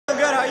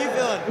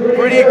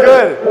Pretty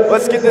good.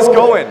 Let's get this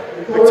going.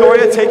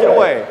 Victoria, take it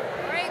away. All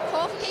right,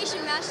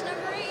 qualification match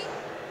number 8.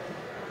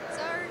 It's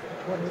our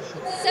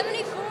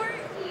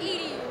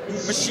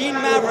 74-80. Machine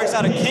Mavericks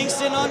out of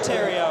Kingston,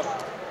 Ontario.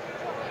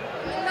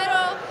 In the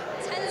middle,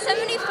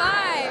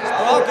 1075.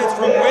 Rockets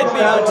from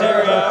Whitby,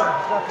 Ontario.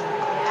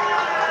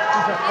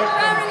 And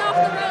rounding off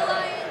the Red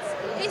Lions,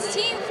 it's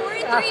team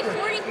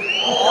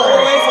 43-43. All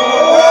the way from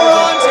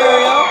Aurora,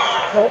 Ontario.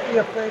 Don't be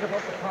afraid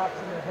about the pops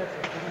in their heads.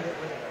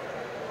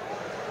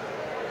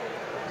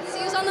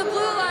 Who's on the Blue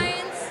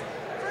Lions?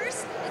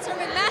 First, it's our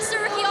McMaster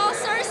Rookie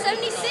All-Star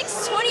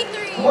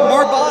 76-23.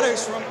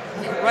 Robotics from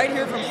right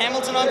here from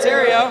Hamilton,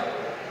 Ontario.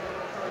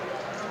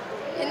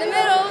 In the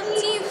middle,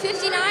 team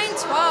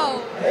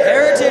 59-12.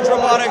 Heritage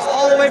Robotics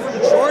all the way from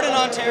Jordan,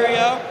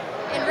 Ontario.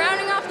 And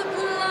rounding off the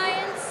Blue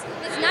Lions,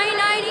 it's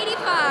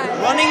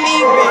 99-85. Running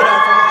the beta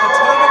from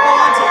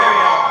Etobicoke,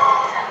 Ontario.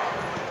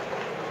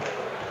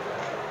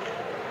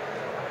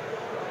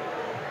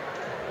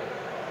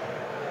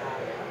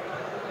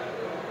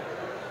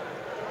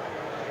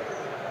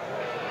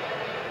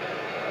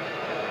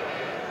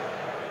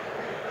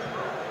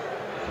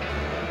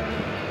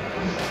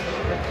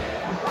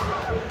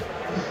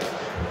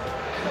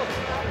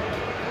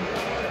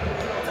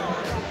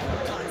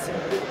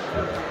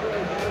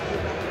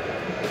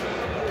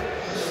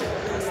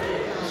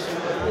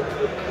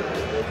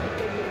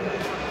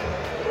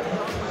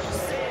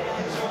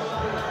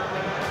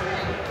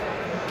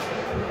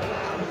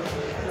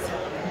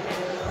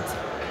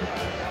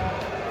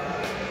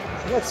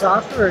 What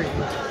software are you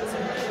using?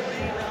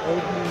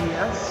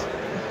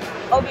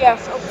 OBS?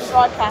 OBS, Open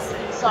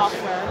Broadcasting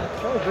Software.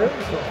 Oh, very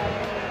cool.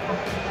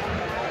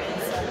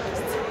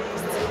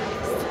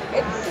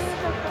 It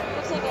seems like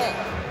they're using it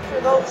for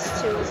those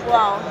two as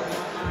well.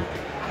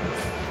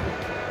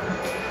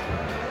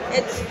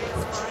 It's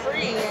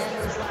free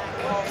and it's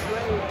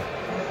great.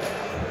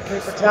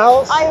 Paper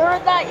towels? I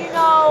heard that, you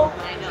know,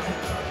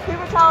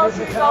 paper towels,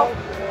 Paper you towels?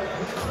 know.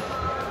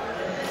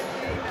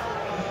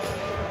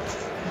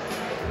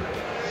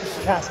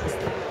 Caspian.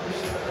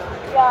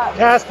 Yeah.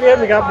 Caspian,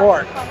 we got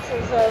more.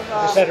 Consequences of,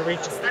 Just had to reach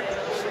it.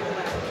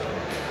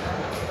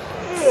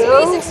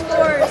 Space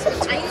Explorers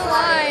between the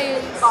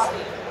lines.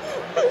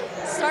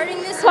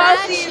 Starting this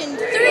match in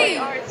 3, 2,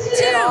 1,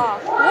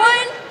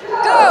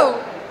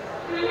 go!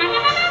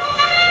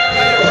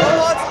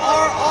 Robots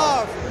are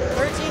off.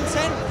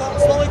 1310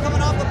 slowly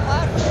coming off the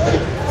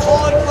platform.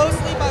 Followed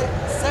closely by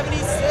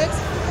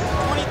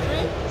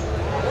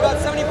 76-23. We got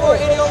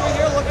 74-80 over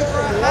here looking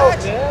for a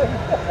hatch.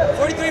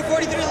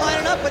 43-43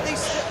 lining up, but they're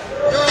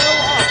a little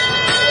off.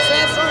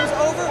 Sandstorm's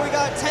over. We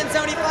got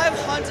 1075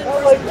 hunting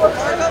for some more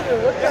cargo.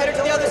 They're headed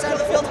to the other side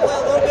of the field to play a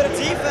little bit of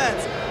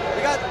defense.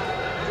 We got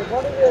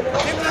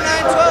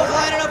 59-12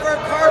 lining up for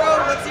a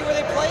cargo. Let's see where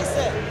they place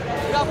it.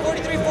 We got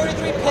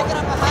 43-43 picking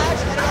up a hatch,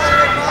 heading all the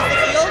way across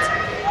the field.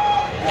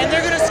 And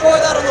they're going to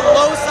score that on the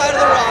low side of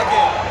the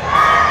rocket.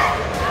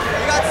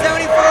 We got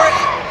 74-80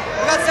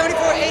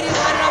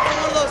 lining up for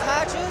one of those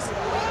hatches.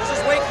 Let's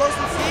just wait close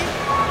and see.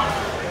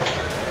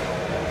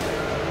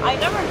 I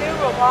never knew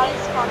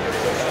robotics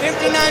competition.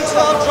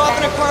 59-12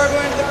 dropping a cargo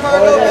into the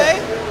cargo bay.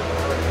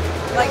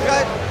 We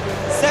got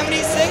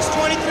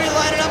 76-23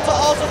 lining up to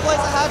also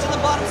place a hatch on the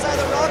bottom side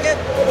of the rocket.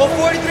 Well,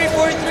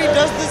 43-43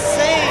 does the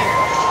same.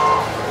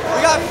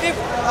 We got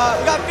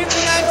 59-12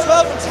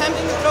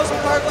 attempting to throw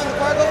some cargo in the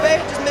cargo bay,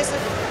 just miss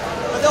it,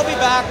 but they'll be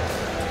back.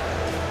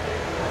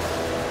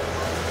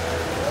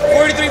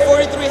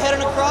 43-43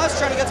 heading across,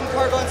 trying to get some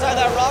cargo inside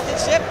that rocket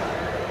ship.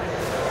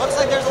 Looks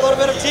like there's a little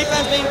bit of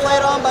defense being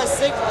played on by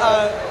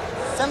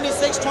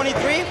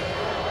 76-23.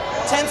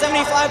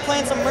 1075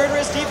 playing some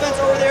murderous defense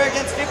over there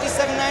against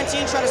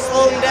 57-19, trying to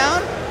slow them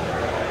down.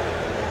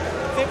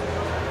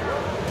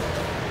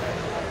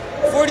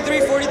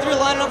 43-43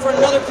 lining up for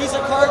another piece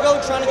of cargo,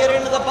 trying to get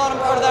into the bottom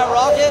part of that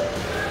rocket.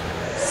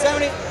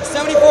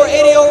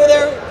 74-80 over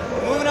there,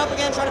 moving up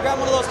again, trying to grab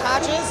one of those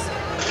hatches.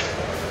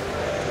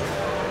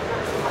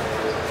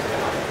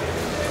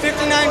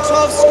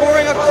 59-12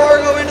 scoring a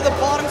cargo into the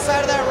bottom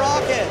side of that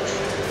rocket.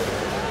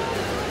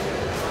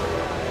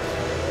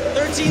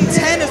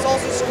 13-10 is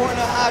also scoring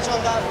a hatch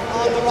on the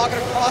rocket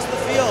across the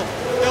field.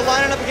 They're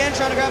lining up again,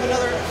 trying to grab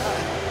another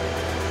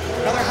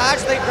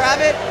hatch. They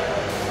grab it.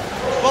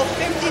 Well,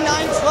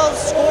 59-12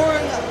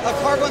 scoring a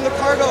cargo in the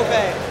cargo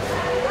bay.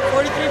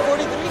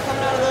 43-43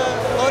 coming out of the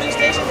loading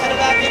station, headed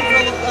back in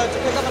to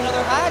pick up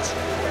another hatch.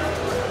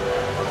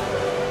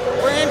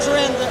 We're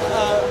entering the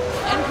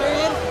end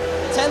period.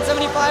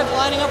 1075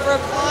 lining up for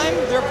a climb.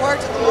 They're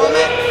parked at the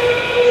moment.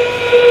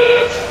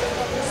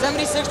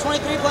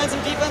 76-23 playing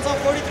some defense on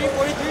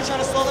 43-43,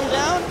 trying to slow them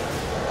down.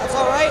 That's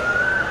all right.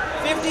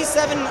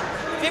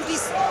 59-12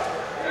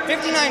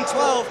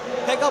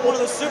 pick up one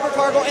of those super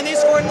cargo, and they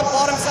scored in the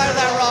bottom side of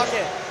that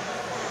rocket.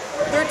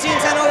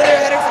 13-10 over there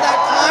headed for that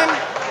climb.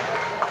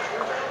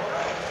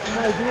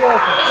 They're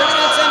going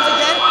to attempt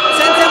again.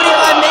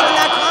 1075 making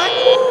that climb.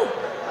 Woo!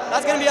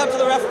 That's going to be up to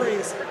the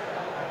referees.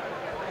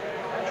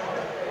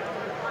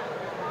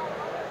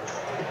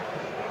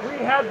 We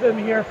have them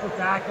here for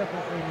backup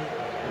if we need.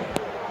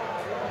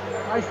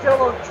 I still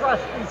don't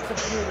trust these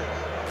computers.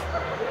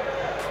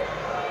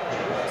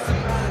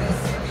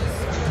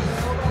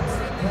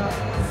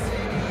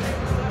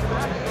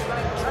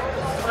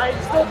 I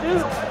still do.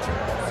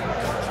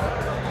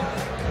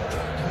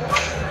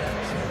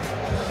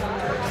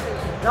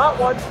 Not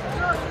one.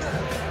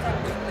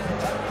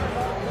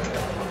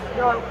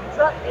 No, it's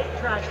not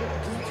 8-track,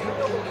 it's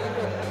digital.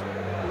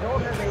 We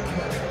don't have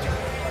 8-track.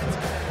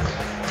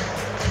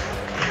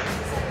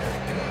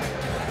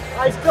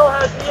 I still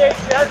have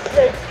VHS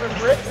tapes from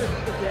Richard,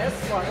 the dance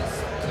club.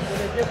 When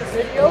they did the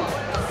video,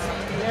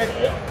 they had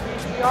 8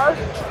 VCRs,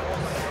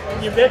 and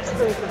you mix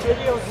the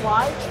videos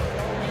live.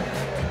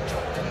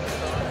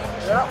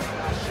 Yeah.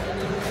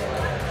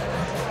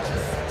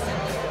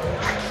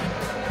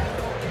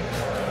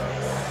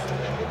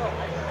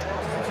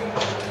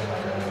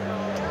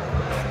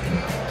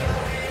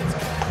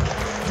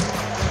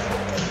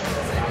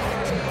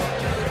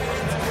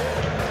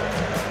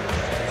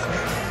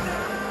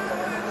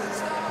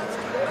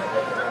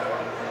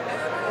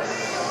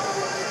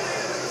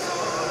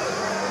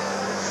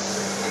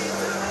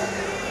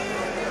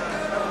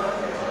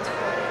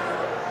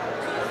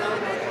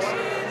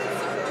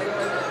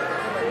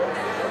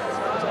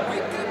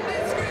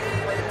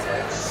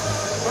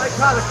 I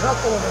caught a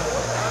couple of them.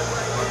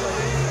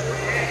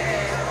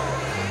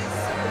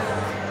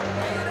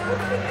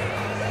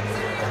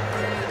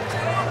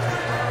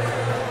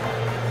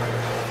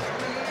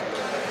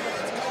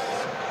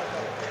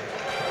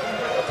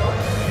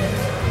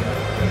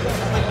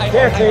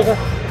 There, Taylor.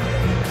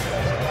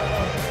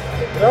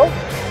 No?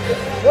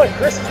 What?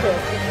 Chris is there.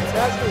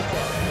 That's what it's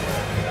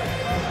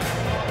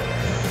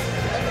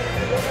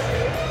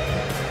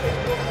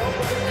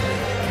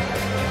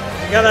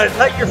You gotta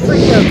let your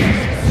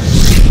freedom.